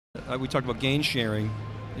We talked about gain sharing.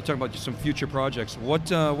 You talked about some future projects.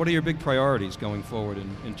 What are your big priorities going forward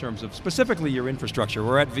in terms of specifically your infrastructure?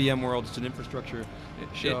 We're at VMworld, it's an infrastructure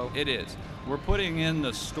show. It is. We're putting in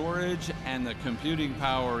the storage and the computing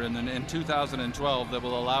power in 2012 that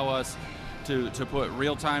will allow us to put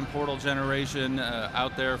real-time portal generation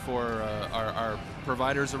out there for our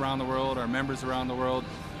providers around the world, our members around the world,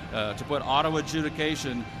 to put auto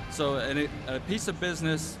adjudication. So a piece of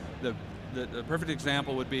business, the perfect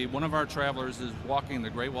example would be one of our travelers is walking the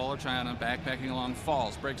Great Wall of China, backpacking along,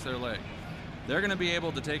 falls, breaks their leg. They're going to be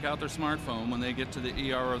able to take out their smartphone when they get to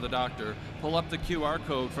the ER or the doctor, pull up the QR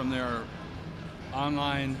code from their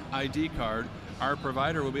online ID card. Our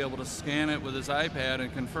provider will be able to scan it with his iPad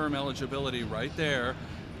and confirm eligibility right there,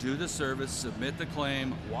 do the service, submit the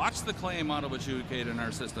claim, watch the claim auto-adjudicate in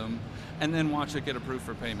our system, and then watch it get approved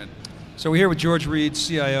for payment. So we're here with George Reed,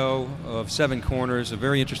 CIO of Seven Corners, a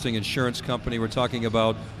very interesting insurance company. We're talking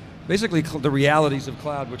about basically the realities of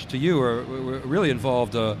cloud, which to you are really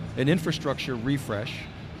involved an infrastructure refresh.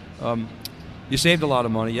 You saved a lot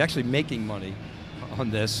of money. You're actually making money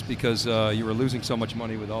on this because you were losing so much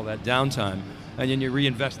money with all that downtime, and then you're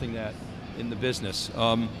reinvesting that in the business.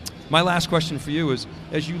 My last question for you is,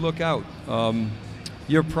 as you look out,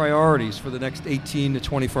 your priorities for the next 18 to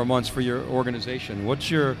 24 months for your organization,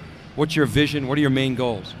 what's your vision? What are your main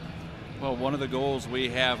goals? Well, one of the goals we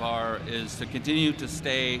have is to continue to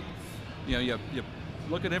stay, you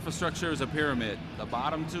look at infrastructure as a pyramid. The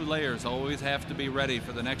bottom two layers always have to be ready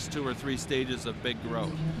for the next 2 or 3 stages of big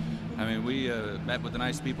growth. I mean, we met with the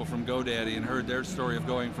nice people from GoDaddy and heard their story of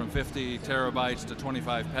going from 50 terabytes to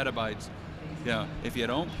 25 petabytes. If you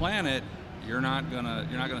don't plan it, you're not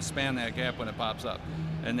gonna span that gap when it pops up.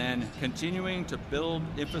 And then continuing to build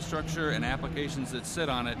infrastructure and applications that sit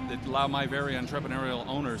on it that allow my very entrepreneurial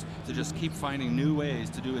owners to just keep finding new ways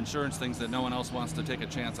to do insurance things that no one else wants to take a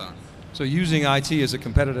chance on. So using IT as a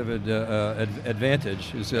competitive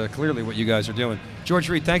advantage is clearly what you guys are doing. George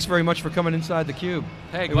Reed, thanks very much for coming inside theCUBE.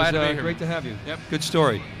 Hey, glad to be here. Great to have you. Yep. Good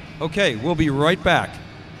story. Okay, we'll be right back.